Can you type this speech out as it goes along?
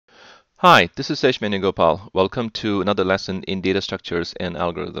Hi, this is Sesh Gopal. Welcome to another lesson in data structures and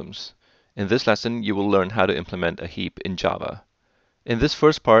algorithms. In this lesson, you will learn how to implement a heap in Java. In this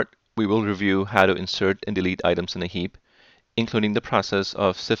first part, we will review how to insert and delete items in a heap, including the process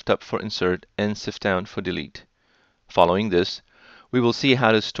of sift up for insert and sift down for delete. Following this, we will see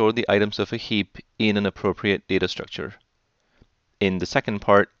how to store the items of a heap in an appropriate data structure. In the second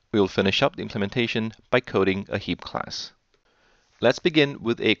part, we will finish up the implementation by coding a heap class. Let's begin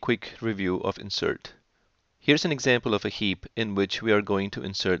with a quick review of insert. Here's an example of a heap in which we are going to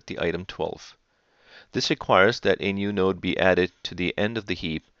insert the item 12. This requires that a new node be added to the end of the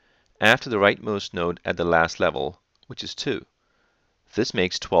heap after the rightmost node at the last level, which is 2. This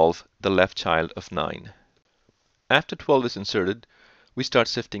makes 12 the left child of 9. After 12 is inserted, we start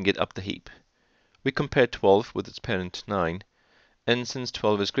sifting it up the heap. We compare 12 with its parent 9, and since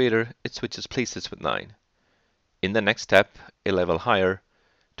 12 is greater, it switches places with 9. In the next step, a level higher,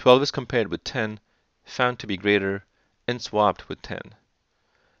 12 is compared with 10, found to be greater, and swapped with 10.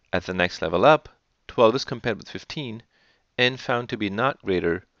 At the next level up, 12 is compared with 15, and found to be not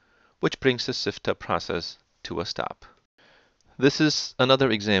greater, which brings the sift up process to a stop. This is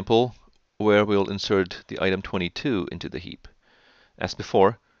another example where we'll insert the item 22 into the heap. As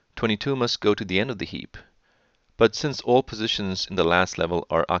before, 22 must go to the end of the heap. But since all positions in the last level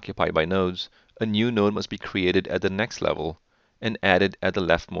are occupied by nodes, a new node must be created at the next level and added at the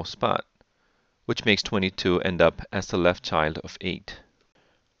leftmost spot, which makes 22 end up as the left child of 8.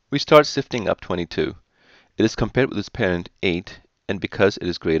 We start sifting up 22. It is compared with its parent 8, and because it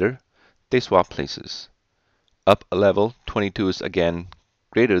is greater, they swap places. Up a level, 22 is again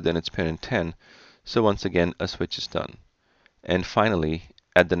greater than its parent 10, so once again a switch is done. And finally,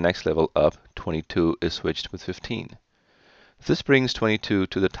 at the next level up, 22 is switched with 15. This brings 22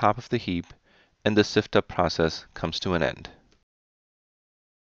 to the top of the heap, and the sift up process comes to an end.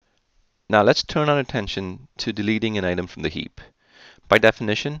 Now let's turn our attention to deleting an item from the heap. By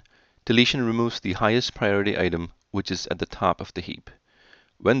definition, deletion removes the highest priority item, which is at the top of the heap.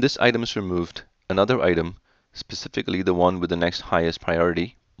 When this item is removed, another item, specifically the one with the next highest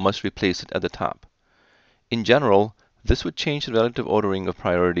priority, must replace it at the top. In general, this would change the relative ordering of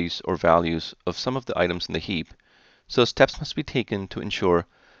priorities or values of some of the items in the heap, so steps must be taken to ensure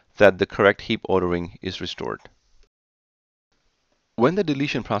that the correct heap ordering is restored. When the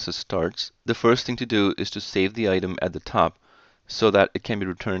deletion process starts, the first thing to do is to save the item at the top so that it can be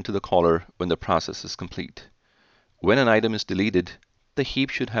returned to the caller when the process is complete. When an item is deleted, the heap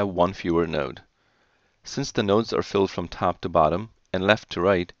should have one fewer node. Since the nodes are filled from top to bottom and left to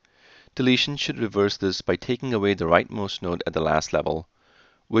right, deletion should reverse this by taking away the rightmost node at the last level,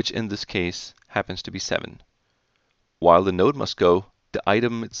 which in this case happens to be 7. While the node must go, the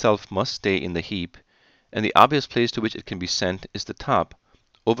item itself must stay in the heap, and the obvious place to which it can be sent is the top,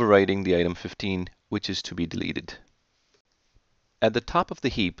 overriding the item 15, which is to be deleted. At the top of the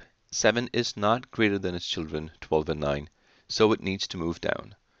heap, 7 is not greater than its children, 12 and 9, so it needs to move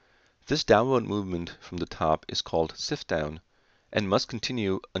down. This downward movement from the top is called sift down, and must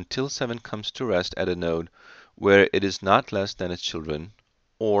continue until 7 comes to rest at a node where it is not less than its children,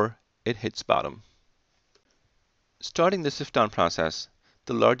 or it hits bottom. Starting the sift down process,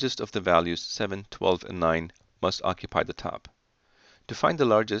 the largest of the values 7, 12, and 9 must occupy the top. To find the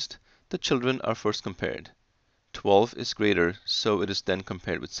largest, the children are first compared. 12 is greater, so it is then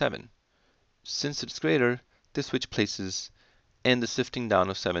compared with 7. Since it's greater, they switch places, and the sifting down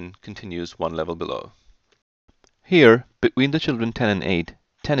of 7 continues one level below. Here, between the children 10 and 8,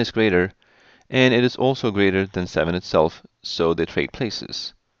 10 is greater, and it is also greater than 7 itself, so they trade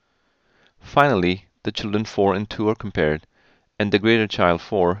places. Finally, the children 4 and 2 are compared, and the greater child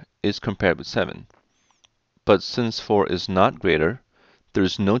 4 is compared with 7. But since 4 is not greater, there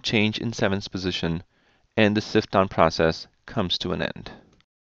is no change in 7's position, and the sift down process comes to an end.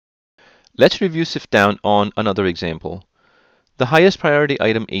 Let's review sift down on another example. The highest priority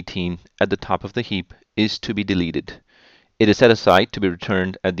item 18 at the top of the heap is to be deleted. It is set aside to be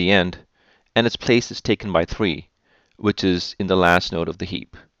returned at the end, and its place is taken by 3, which is in the last node of the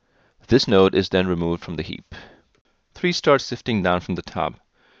heap. This node is then removed from the heap. 3 starts sifting down from the top.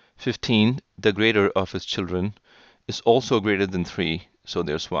 15, the greater of its children, is also greater than 3, so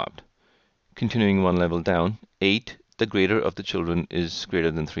they're swapped. Continuing one level down, 8, the greater of the children, is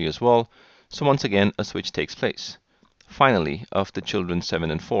greater than 3 as well, so once again a switch takes place. Finally, of the children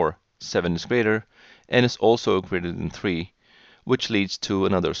 7 and 4, 7 is greater and is also greater than 3, which leads to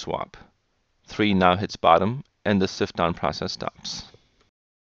another swap. 3 now hits bottom, and the sift down process stops.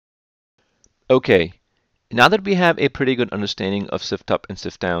 Okay, now that we have a pretty good understanding of sift up and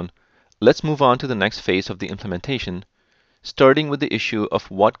sift down, let's move on to the next phase of the implementation, starting with the issue of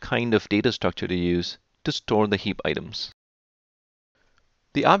what kind of data structure to use to store the heap items.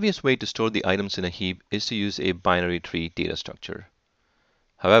 The obvious way to store the items in a heap is to use a binary tree data structure.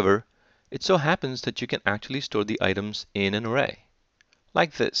 However, it so happens that you can actually store the items in an array,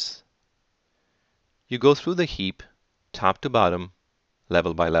 like this. You go through the heap, top to bottom,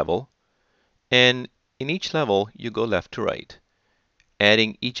 level by level, and in each level you go left to right,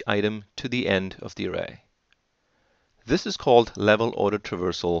 adding each item to the end of the array. This is called level order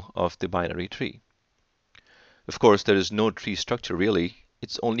traversal of the binary tree. Of course, there is no tree structure really.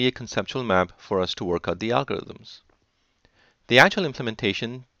 It's only a conceptual map for us to work out the algorithms. The actual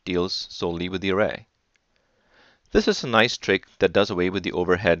implementation deals solely with the array. This is a nice trick that does away with the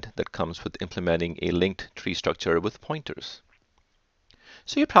overhead that comes with implementing a linked tree structure with pointers.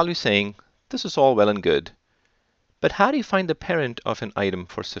 So you're probably saying, this is all well and good, but how do you find the parent of an item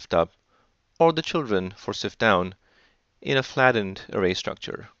for sift up or the children for sift down in a flattened array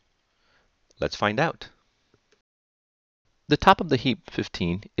structure? Let's find out. The top of the heap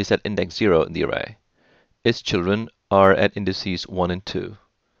 15 is at index 0 in the array. Its children are at indices 1 and 2.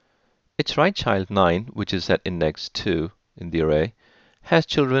 Its right child 9, which is at index 2 in the array, has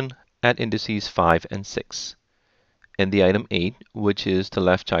children at indices 5 and 6. And the item 8, which is the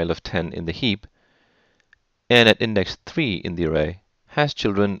left child of 10 in the heap, and at index 3 in the array, has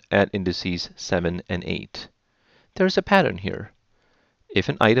children at indices 7 and 8. There is a pattern here. If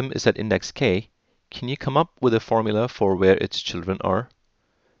an item is at index k, can you come up with a formula for where its children are?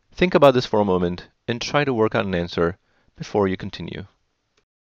 Think about this for a moment and try to work out an answer before you continue.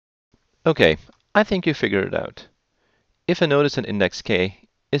 Okay, I think you figured it out. If a node is at index k,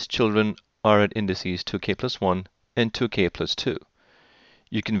 its children are at indices 2k plus 1 and 2k plus 2.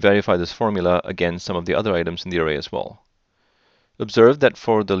 You can verify this formula against some of the other items in the array as well. Observe that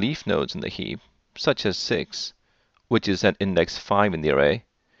for the leaf nodes in the heap, such as 6, which is at index 5 in the array,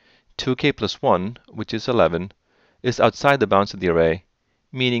 2k plus 1, which is 11, is outside the bounds of the array,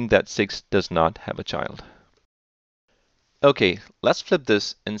 meaning that 6 does not have a child. Okay, let's flip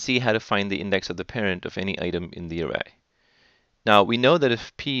this and see how to find the index of the parent of any item in the array. Now, we know that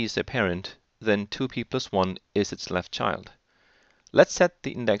if p is a parent, then 2p plus 1 is its left child. Let's set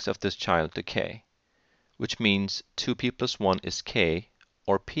the index of this child to k, which means 2p plus 1 is k,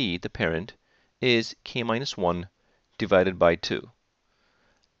 or p, the parent, is k minus 1 divided by 2.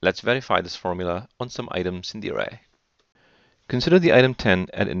 Let's verify this formula on some items in the array. Consider the item 10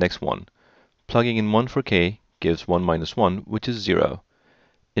 at index 1. Plugging in 1 for k gives 1 minus 1, which is 0.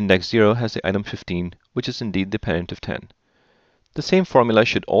 Index 0 has the item 15, which is indeed the parent of 10. The same formula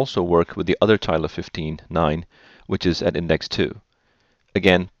should also work with the other child of 15, 9, which is at index 2.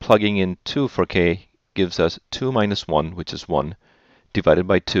 Again, plugging in 2 for k gives us 2 minus 1, which is 1, divided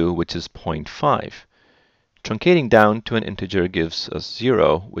by 2, which is 0.5. Truncating down to an integer gives us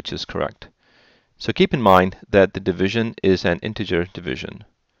 0, which is correct. So keep in mind that the division is an integer division.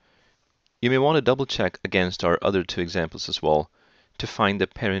 You may want to double check against our other two examples as well to find the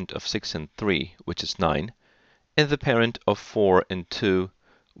parent of 6 and 3, which is 9, and the parent of 4 and 2,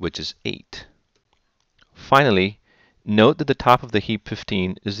 which is 8. Finally, note that the top of the heap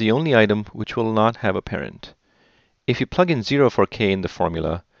 15 is the only item which will not have a parent. If you plug in 0 for k in the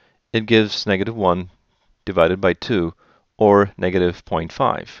formula, it gives negative 1 divided by 2, or negative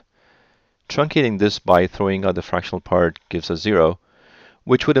 0.5. Truncating this by throwing out the fractional part gives us 0,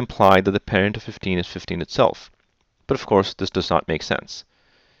 which would imply that the parent of 15 is 15 itself. But of course, this does not make sense.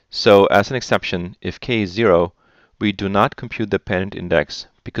 So as an exception, if k is 0, we do not compute the parent index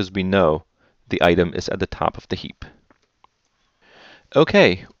because we know the item is at the top of the heap.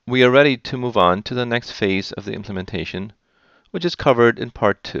 Okay, we are ready to move on to the next phase of the implementation, which is covered in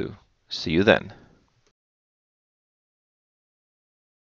part 2. See you then.